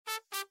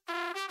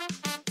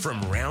From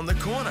round the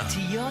corner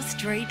to your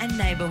street and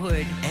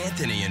neighbourhood.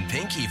 Anthony and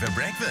Pinky for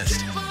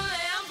breakfast.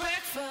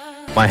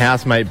 My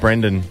housemate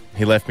Brendan,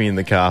 he left me in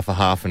the car for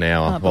half an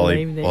hour while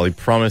he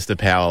promised a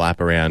power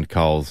lap around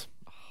Coles.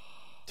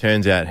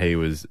 Turns out he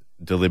was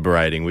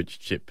deliberating which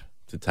chip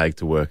to take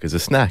to work as a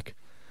snack.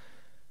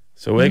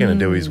 So we're going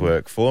to do his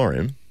work for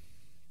him.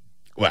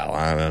 Well,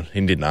 I don't know. He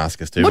didn't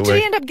ask us to. What did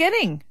he end up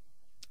getting?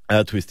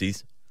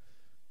 Twisties.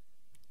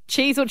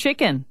 Cheese or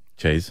chicken?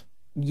 Cheese.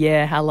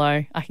 Yeah,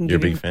 hello. I can You're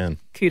give a big fan.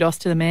 Kudos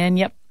to the man,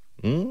 yep.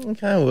 Okay,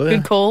 well.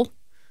 Good call.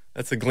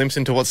 That's a glimpse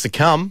into what's to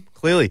come,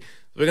 clearly.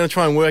 We're going to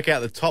try and work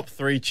out the top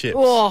 3 chips.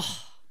 Oh.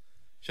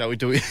 Shall we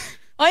do it?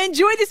 I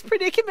enjoy this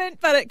predicament,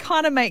 but it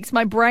kind of makes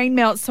my brain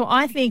melt. So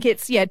I think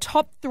it's,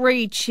 top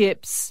 3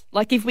 chips.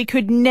 Like if we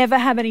could never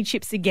have any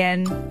chips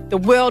again, the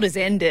world has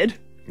ended.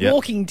 Yep.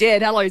 Walking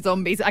Dead, hello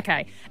zombies.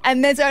 Okay.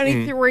 And there's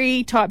only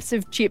 3 types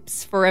of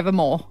chips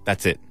forevermore.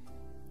 That's it.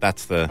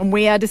 And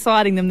we are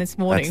deciding them this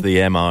morning. That's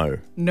the MO.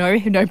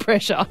 No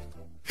pressure.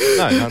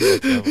 No, none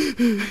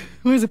whatsoever.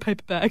 Where's a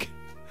paper bag?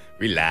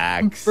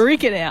 Relax. I'm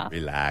freaking out.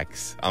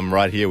 Relax. I'm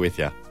right here with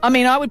you. I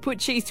mean, I would put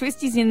cheese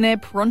twisties in there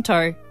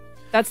pronto.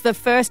 That's the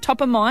first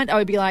top of mind. I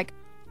would be like,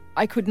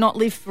 I could not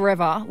live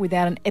forever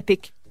without an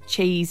epic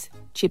cheese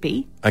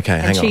chippy. Okay,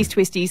 hang on. And cheese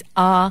twisties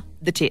are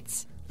the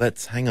tits.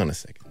 Let's hang on a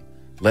second.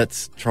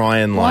 Let's try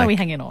and Why are we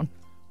hanging on?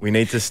 We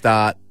need to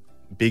start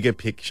bigger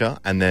picture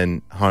and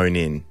then hone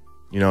in.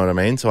 You know what I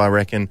mean? So I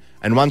reckon,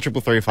 and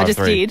 133353. I just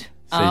did.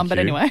 CQ, but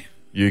anyway.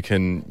 You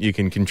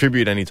can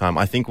contribute anytime.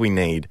 I think we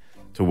need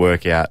to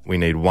work out, we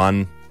need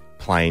 1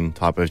 plain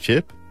type of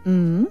chip,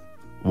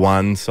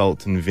 1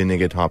 salt and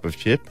vinegar type of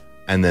chip,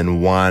 and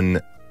then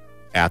 1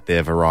 out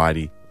there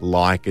variety,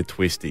 like a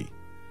twisty.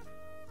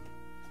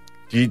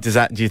 Do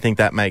you think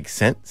that makes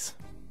sense?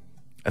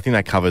 I think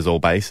that covers all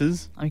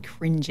bases. I'm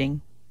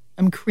cringing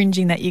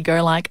that you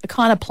go like a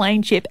kind of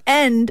plain chip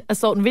and a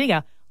salt and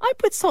vinegar. I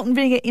put salt and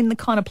vinegar in the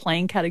kind of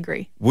plain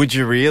category. Would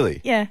you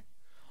really? Yeah.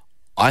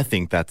 I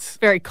think that's...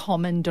 very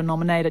common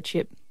denominator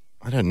chip.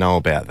 I don't know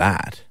about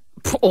that.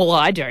 All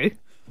I do.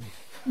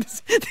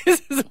 This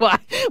is why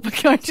we're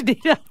going to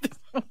need help this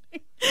morning.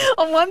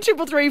 On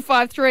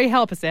 133353,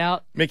 help us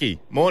out. Mickey,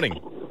 morning.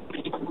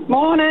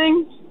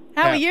 Morning.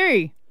 How are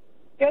you?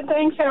 Good,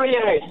 thanks. How are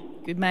you?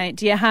 Good, mate.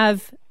 Do you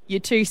have your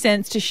 2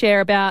 cents to share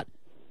about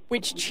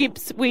which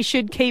chips we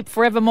should keep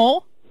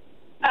forevermore?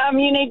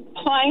 You need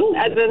plain,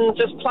 as in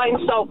just plain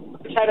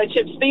salt potato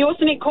chips. But you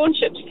also need corn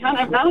chips. You can't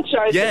have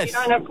nachos if you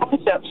don't have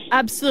corn chips.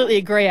 Absolutely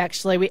agree,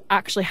 actually. We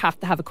actually have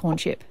to have a corn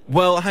chip.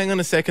 Well, hang on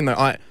a second,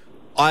 though.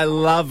 I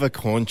love a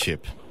corn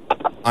chip,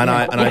 and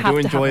I do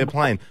enjoy a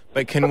plain.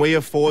 But can we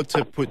afford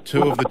to put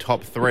 2 of the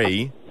top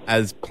 3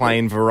 as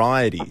plain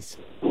varieties?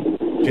 Do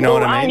you know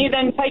what I mean? Aren't you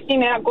then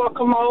taking out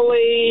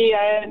guacamole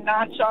and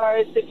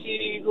nachos if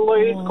you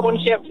lose corn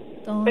chips?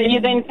 But you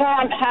then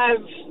can't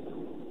have...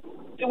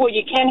 Well,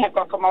 you can have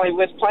guacamole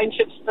with plain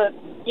chips, but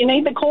you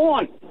need the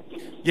corn.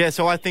 Yeah,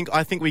 so I think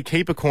we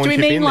keep a corn chip in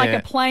there. Do we there. mean like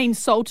a plain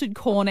salted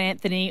corn,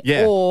 Anthony?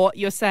 Yeah. Or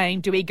you're saying,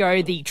 do we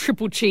go the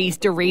triple cheese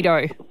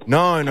Dorito?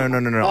 No. I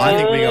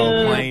think we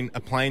go a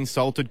plain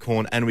salted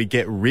corn, and we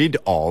get rid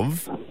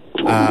of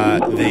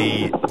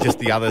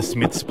the other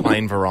Smith's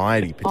plain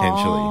variety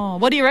potentially. Oh,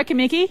 what do you reckon,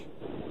 Mickey?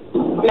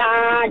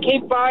 Nah,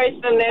 keep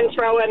both, and then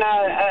throw in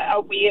a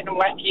weird and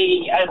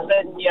wacky, as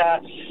in your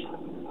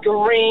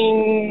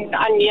green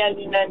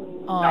onion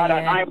and I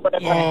don't know,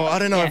 whatever. Oh, I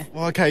don't know.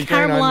 Yeah. Okay,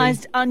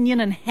 caramelized onion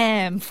and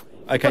ham.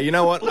 Okay, you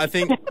know what? I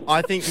think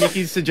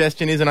Mickey's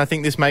suggestion is, and I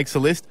think this makes the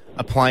list,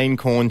 a plain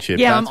corn chip.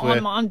 Yeah,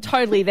 I'm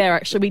totally there,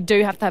 actually. We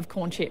do have to have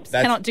corn chips.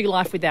 Cannot do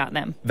life without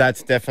them.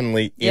 That's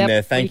definitely in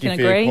there. Thank you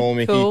for your call,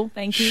 Mickey. Cool,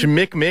 thank you.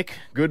 Schmick,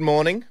 good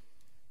morning.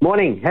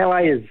 Morning, how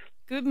are you?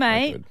 Good,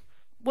 mate. Good.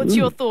 What's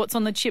your thoughts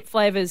on the chip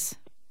flavours?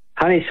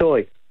 Honey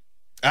soy.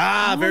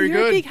 Very you're good.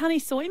 You're a big honey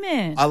soy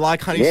man. I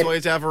like honey soy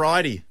as our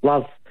variety.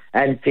 Love.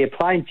 And for your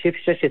plain chips,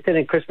 just your thin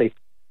and crispy.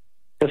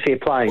 Just for your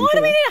plain. Why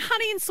do we need a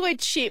honey and soy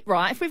chip,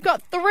 right? If we've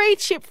got 3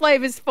 chip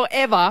flavours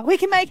forever, we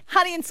can make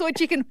honey and soy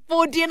chicken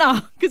for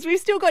dinner because we've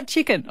still got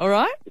chicken, all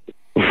right?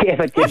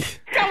 Yeah, but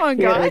come on,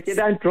 guys. But you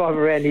don't drive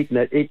around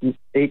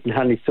eating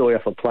honey soy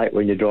off a plate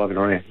when you're driving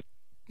around.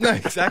 No,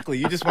 exactly.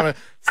 You just want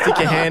to stick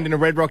your hand in a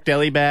Red Rock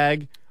Deli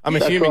bag. I'm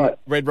assuming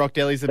Red Rock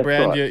Deli's the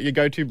brand, your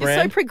go-to brand.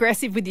 You're so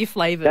progressive with your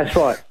flavours. That's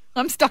right.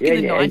 I'm stuck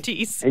in the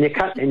 90s. And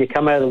you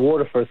come out of the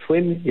water for a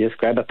swim, you just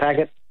grab a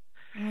packet.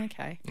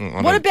 Okay.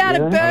 What about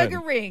a burger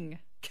ring?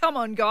 Come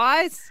on,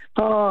 guys.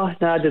 Oh,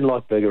 no, I didn't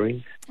like burger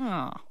rings.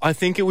 Oh. I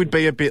think it would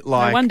be a bit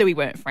like... No wonder we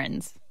weren't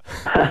friends.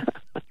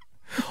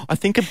 I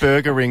think a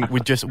burger ring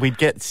we'd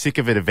get sick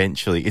of it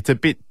eventually. It's a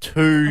bit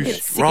too strong.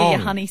 Sick of your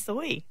honey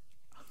soy.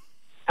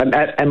 And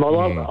my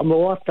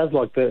wife does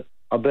like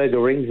burger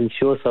rings, and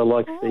she also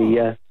likes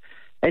the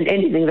and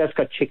anything that's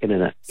got chicken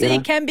in it. So you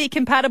can be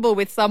compatible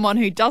with someone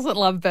who doesn't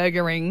love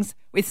burger rings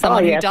with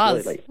someone who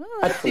does. Oh,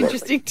 that's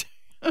interesting too.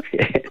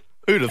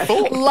 Who'd have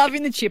thought?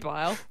 Loving the chip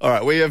aisle. All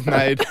right, we have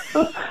made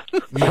no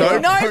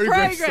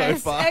progress so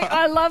far.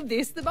 I love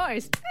this the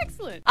most.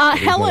 Excellent.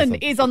 Helen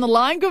is on the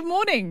line. Good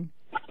morning.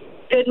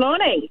 Good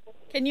morning.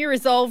 Can you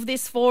resolve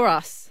this for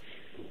us?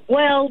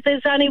 Well,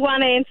 there's only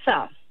one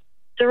answer.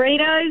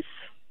 Doritos,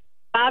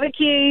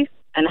 barbecue,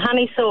 and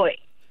honey soy.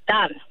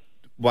 Done.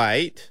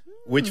 Wait,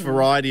 which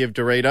variety of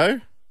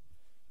Dorito?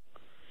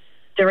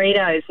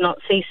 Doritos, not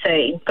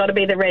CC. Got to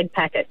be the red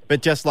packet.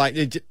 But just like...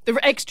 The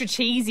extra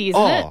cheesy,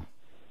 isn't it?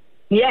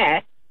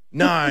 Yeah.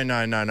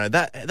 No.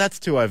 That's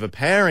too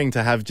overpowering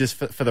to have just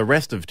for the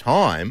rest of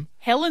time.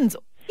 Helen's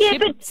Yeah,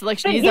 chip but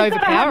selection but is you've got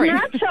to have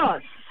overpowering.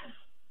 nachos.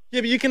 Yeah,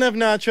 but you can have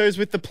nachos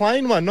with the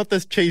plain one, not the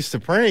cheese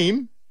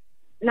supreme.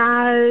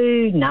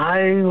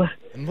 No.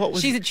 And what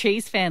was... She's a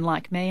cheese fan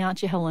like me,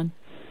 aren't you, Helen?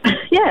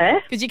 Yeah.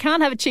 Because you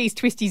can't have a cheese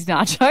twisties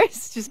nachos.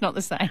 It's just not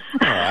the same.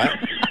 All right.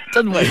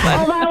 Doesn't work that.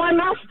 Although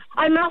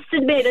I must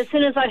admit, as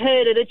soon as I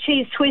heard it, a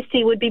cheese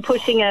twisty would be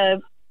pushing a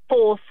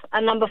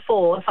number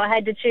 4. If I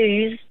had to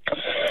choose,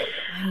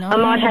 I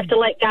might have to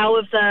let go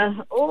of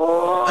the...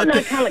 Oh, no,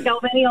 I can't let go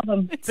of any of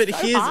them. But So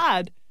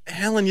hard.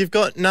 Helen, you've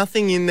got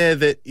nothing in there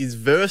that is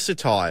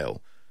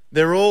versatile.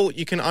 They're all...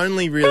 You can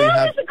only really How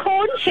have... is a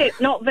corn chip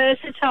not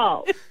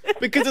versatile?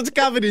 Because it's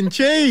covered in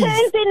cheese.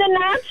 Turns into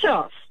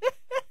nachos.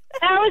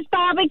 How is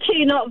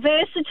barbecue not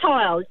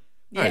versatile?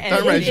 No,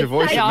 don't raise your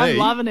voice Yeah, at me. I'm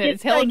loving it.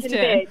 It's Helen's Bacon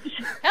turn. veg.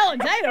 Helen,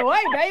 take it away,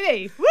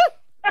 baby. Woo!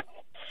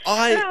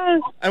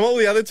 And what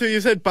were the other two? You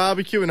said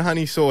barbecue and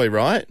honey soy,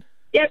 right?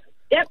 Yep.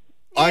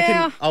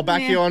 I'll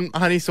back you on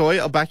honey soy.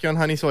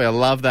 I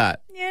love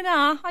that. Yeah,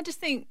 nah. I just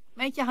think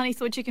make your honey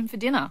soy chicken for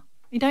dinner.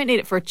 You don't need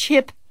it for a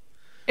chip.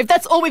 If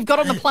that's all we've got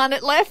on the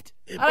planet left,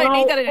 I don't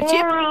need that in a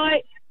chip.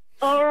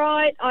 All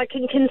right. I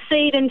can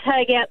concede and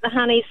take out the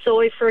honey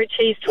soy for a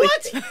cheese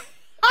twist. What?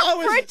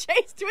 For a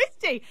cheese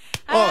twisty.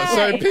 Oh,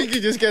 so Hey. Pinky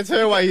just gets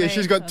her way here.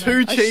 She's got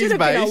two I should have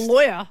been a cheese-based.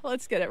 lawyer.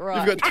 Let's get it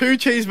right. We've got two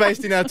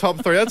cheese-based in our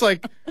top 3. That's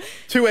like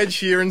 2 Ed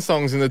Sheeran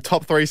songs in the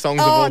top 3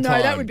 songs of Oh, all no,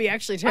 time. that would be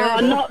actually Oh,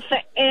 terrible. not for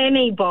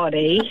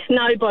anybody.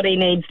 Nobody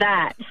needs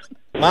that.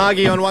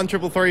 Margie on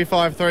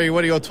 133353.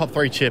 What are your top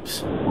 3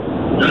 chips? Well,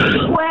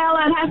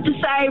 I'd have to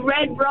say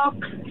Red Rock,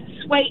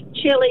 sweet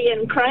chili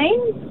and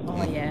cream.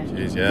 Oh, yeah.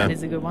 Jeez, yeah. That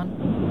is a good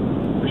one.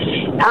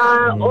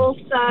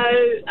 Also,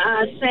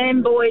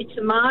 Samboy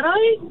tomato.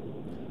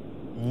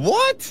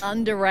 What?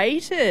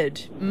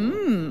 Underrated.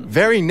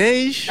 Very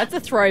niche. That's a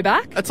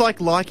throwback. That's like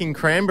liking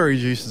cranberry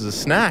juice as a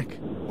snack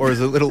or as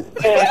a little... No,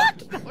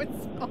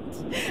 it's not.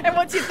 And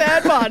what's your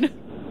third one?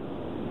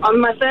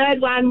 My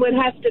third one would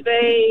have to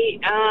be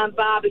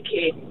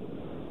barbecue.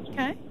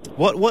 Okay.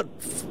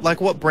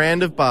 What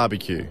brand of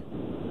barbecue?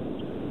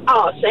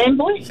 Oh,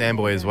 Samboy.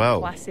 Samboy as well.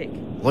 Classic.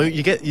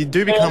 You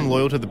do become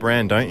loyal to the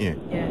brand, don't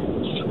you? Yeah.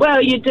 Well,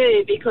 you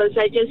do, because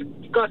they just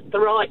got the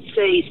right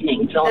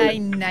seasonings on They it.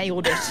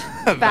 nailed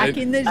it back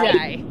in the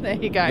day. There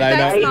you go. They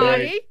know Thanks, what to do.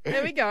 Margie.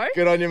 There we go.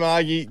 Good on you,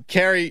 Margie.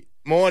 Kerry,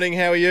 morning.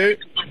 How are you?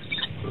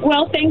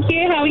 Well, thank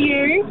you. How are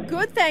you?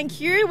 Good, thank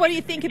you. What do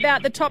you think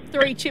about the top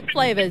 3 chip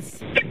flavours?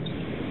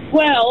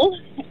 Well,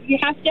 you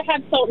have to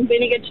have salt and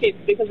vinegar chips,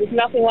 because there's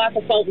nothing like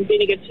a salt and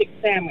vinegar chip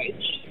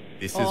sandwich.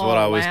 This is what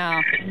I was... Wow.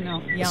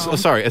 No, yum.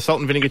 Sorry, a salt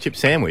and vinegar chip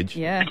sandwich?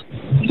 Yeah.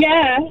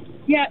 Yeah.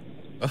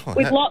 Oh,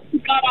 With lots of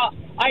butter.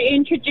 I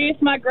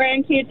introduced my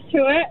grandkids to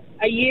it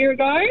a year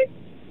ago,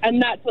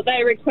 and that's what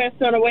they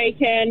request on a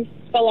weekend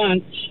for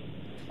lunch.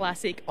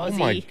 Classic Oh Aussie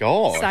my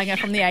gosh. singer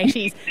from the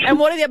 80s. And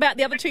what about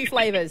the other 2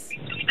 flavours?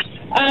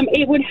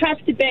 It would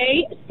have to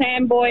be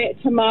Samboy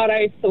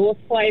tomato sauce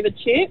flavoured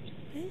chips.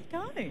 There you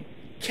go.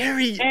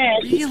 Kerry,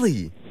 And-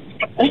 really?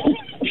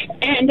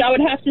 And I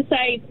would have to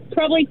say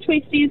probably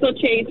twisties or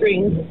cheese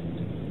rings.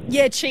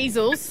 Yeah,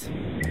 Cheezels.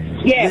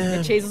 Yeah. The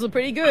Cheezels are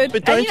pretty good.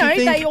 But don't and,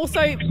 you think- they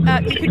also, you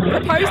could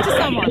propose to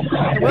someone.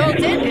 The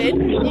world's ended.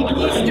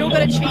 You still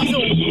got a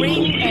Cheezle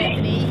ring,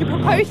 Anthony. You can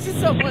propose to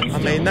someone. I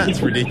mean,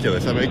 that's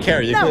ridiculous. I mean,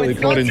 Kerry, you're No, clearly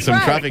it's caught not. in It's some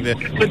great. traffic there.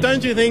 But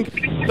don't you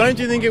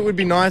think it would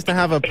be nice to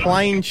have a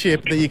plain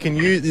chip that you can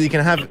use, that you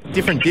can have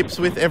different dips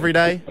with every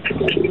day?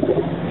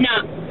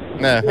 No.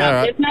 No, all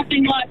right. There's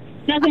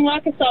nothing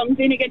like a salt and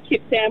vinegar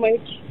chip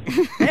sandwich.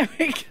 There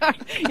we go.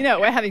 You know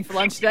what we're having for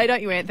lunch today,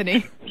 don't you,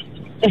 Anthony?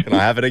 Can I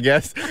have it, I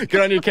guess? Good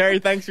on you, Kerry.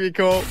 Thanks for your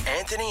call.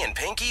 Anthony and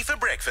Pinky for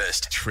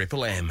breakfast.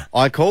 Triple M.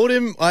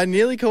 I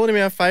nearly called him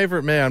our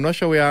favourite mayor. I'm not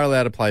sure we are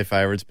allowed to play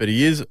favourites, but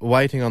he is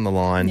waiting on the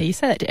line. Yeah, you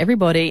say that to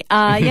everybody.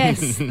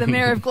 Yes, the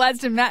Mayor of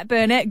Gladstone, Matt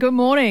Burnett. Good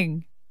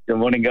morning. Good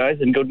morning, guys,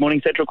 and good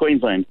morning, Central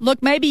Queensland.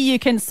 Look, maybe you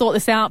can sort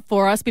this out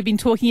for us. We've been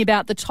talking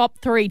about the top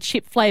 3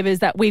 chip flavours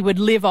that we would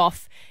live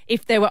off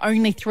if there were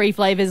only 3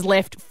 flavours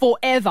left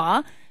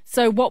forever.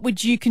 So what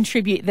would you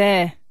contribute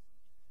there?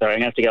 So I'm going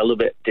to have to go a little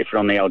bit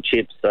different on the old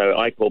chips. So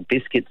I call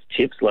biscuits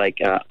chips, like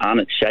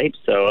arnott shapes.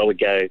 So I would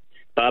go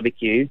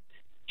barbecue,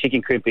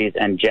 chicken crimpies,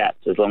 and Jats,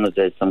 as long as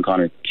there's some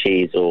kind of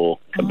cheese or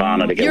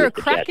cabana to go You're a with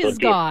the Jats or crackers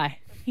dip. guy.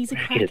 He's a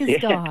crackers yeah.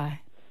 guy.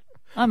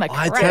 I'm a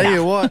I cracker. tell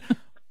you what,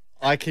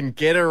 I can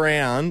get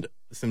around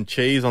some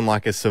cheese on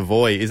like a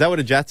Savoy. Is that what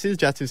a Jats is?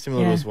 Jats is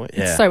similar to a Savoy?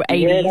 It's so 80s.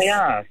 Yeah, they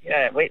are.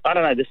 Yeah, I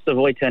don't know. This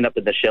Savoy turned up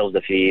at the shelves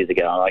a few years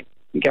ago. I'm like,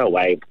 go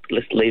away.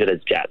 Let's leave it as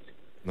Jats.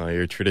 No,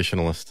 you're a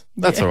traditionalist.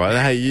 That's all right.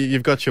 Hey,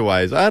 you've got your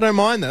ways. I don't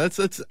mind that.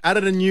 It's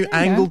added a new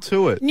angle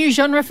to it. New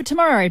genre for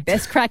tomorrow,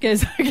 best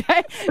crackers.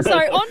 Okay, so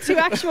on to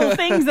actual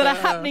things that are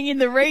happening in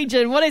the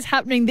region. What is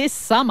happening this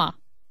summer?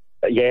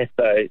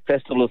 So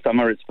Festival of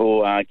Summer is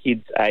for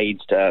kids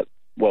aged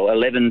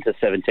 11 to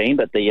 17,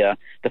 but the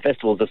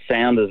Festival's of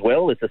Sound as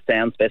well. It's a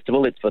Sounds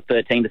Festival. It's for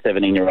 13 to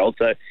 17-year-olds.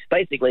 So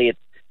basically, it's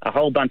a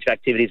whole bunch of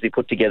activities we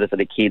put together for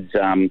the kids,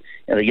 the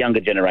younger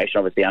generation,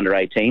 obviously under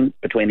 18,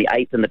 between the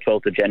 8th and the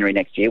 12th of January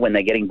next year when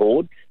they're getting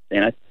bored,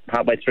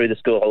 partway through the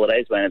school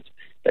holidays when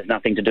there's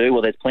nothing to do.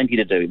 Well, there's plenty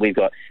to do. We've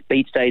got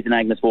beach days in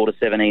Agnes Water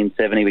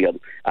 1770. We've got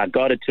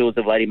guided tours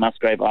of Lady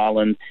Musgrave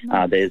Island.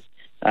 There's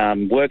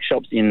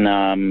workshops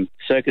in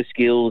circus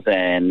skills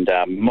and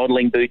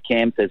modelling boot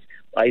camps. There's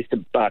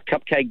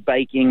cupcake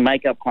baking,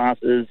 makeup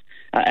classes,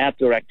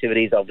 outdoor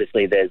activities.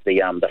 Obviously, there's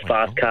the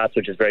fast carts,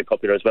 which is very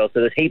popular as well. So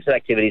there's heaps of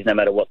activities no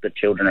matter what the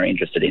children are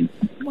interested in.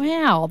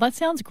 Wow, that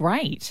sounds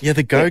great. Yeah,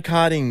 the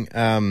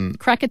go-karting...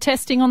 Cracker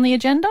testing on the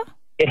agenda?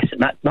 Yes, it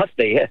must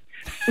be, yeah.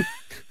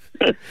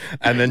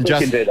 And then We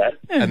can do that.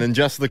 And then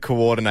just the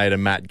coordinator,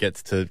 Matt,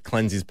 gets to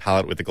cleanse his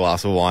palate with a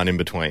glass of wine in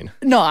between.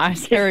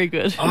 Nice, very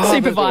good.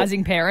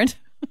 Supervising parent.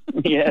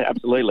 Yeah,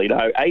 absolutely.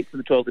 No, 8th to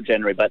the 12th of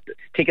January, but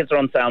tickets are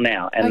on sale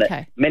now, and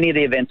many of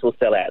the events will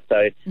sell out.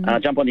 So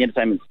jump on the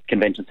Entertainment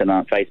Convention Centre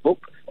on Facebook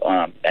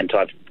and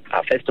type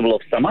Festival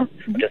of Summer.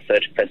 Just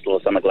search Festival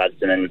of Summer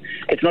Gladstone, and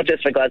it's not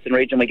just for Gladstone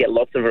region. We get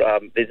lots of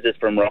visitors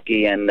from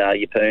Rocky and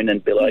Yeppoon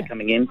and Billow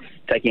coming in,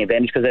 taking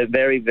advantage because they're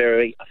very,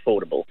 very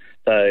affordable.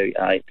 So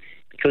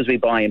because we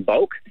buy in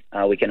bulk,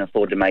 we can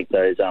afford to make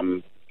those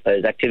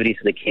activities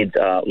for the kids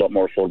are a lot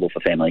more affordable for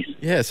families.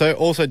 Yeah, so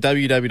also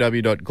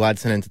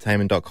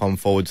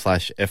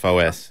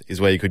www.gladstoneentertainment.com/FOS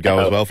is where you could go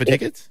as well for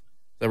tickets. Is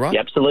that right? Yeah,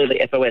 absolutely.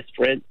 FOS,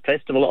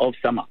 Festival of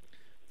Summer.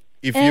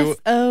 If you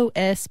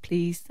FOS,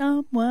 please,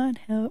 someone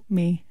help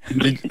me.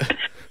 You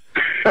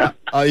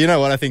know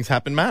what I think's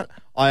happened, Matt?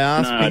 I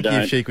asked Pinky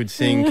if she could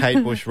sing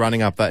Kate Bush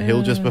Running Up That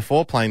Hill just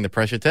before playing the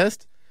pressure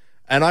test,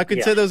 and I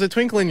could see there was a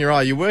twinkle in your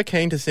eye. You were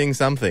keen to sing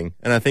something,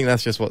 and I think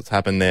that's just what's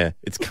happened there.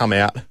 It's come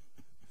out.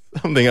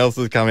 Something else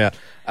has come out.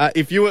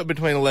 If you were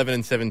between 11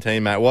 and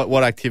 17, Matt,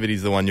 what activity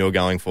is the one you're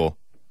going for?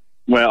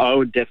 Well, I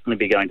would definitely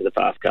be going to the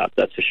fast carts,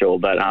 that's for sure.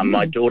 But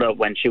my daughter,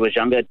 when she was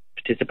younger,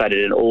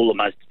 participated in all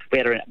we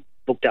had her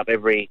booked up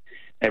every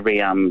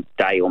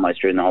day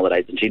almost during the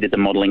holidays, and she did the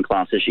modelling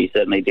classes. She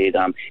certainly did.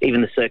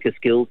 Even the circus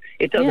skills.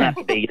 It doesn't have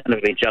to be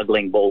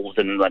juggling balls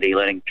and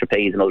learning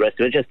trapeze and all the rest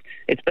of it.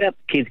 It's about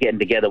kids getting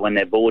together when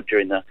they're bored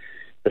during the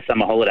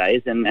summer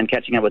holidays and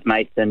catching up with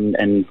mates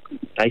and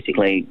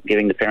basically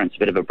giving the parents a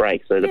bit of a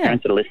break. So the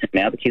parents that are listening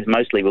now, the kids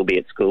mostly will be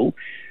at school.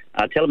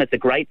 Tell them it's a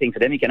great thing for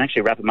them. You can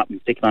actually wrap them up and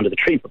stick them under the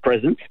tree for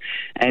presents,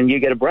 and you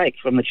get a break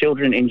from the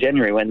children in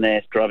January when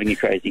they're driving you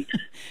crazy.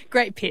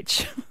 Great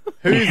pitch.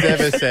 Who's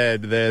ever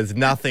said there's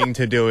nothing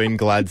to do in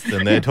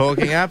Gladstone? They're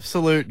talking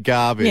absolute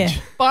garbage. Yeah.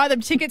 Buy them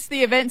tickets to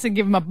the events and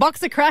give them a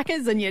box of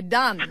crackers and you're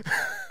done.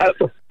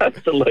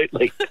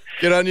 Absolutely.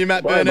 Good on you,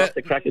 Matt Burnett. Buy a box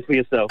of crackers for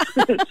yourself.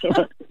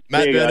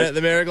 Matt Burnett,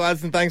 the Mayor of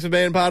Gladstone, thanks for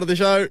being part of the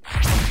show.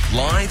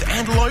 Live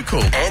and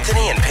local.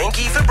 Anthony and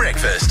Pinky for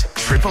breakfast.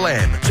 Triple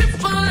M.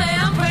 Triple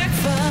M.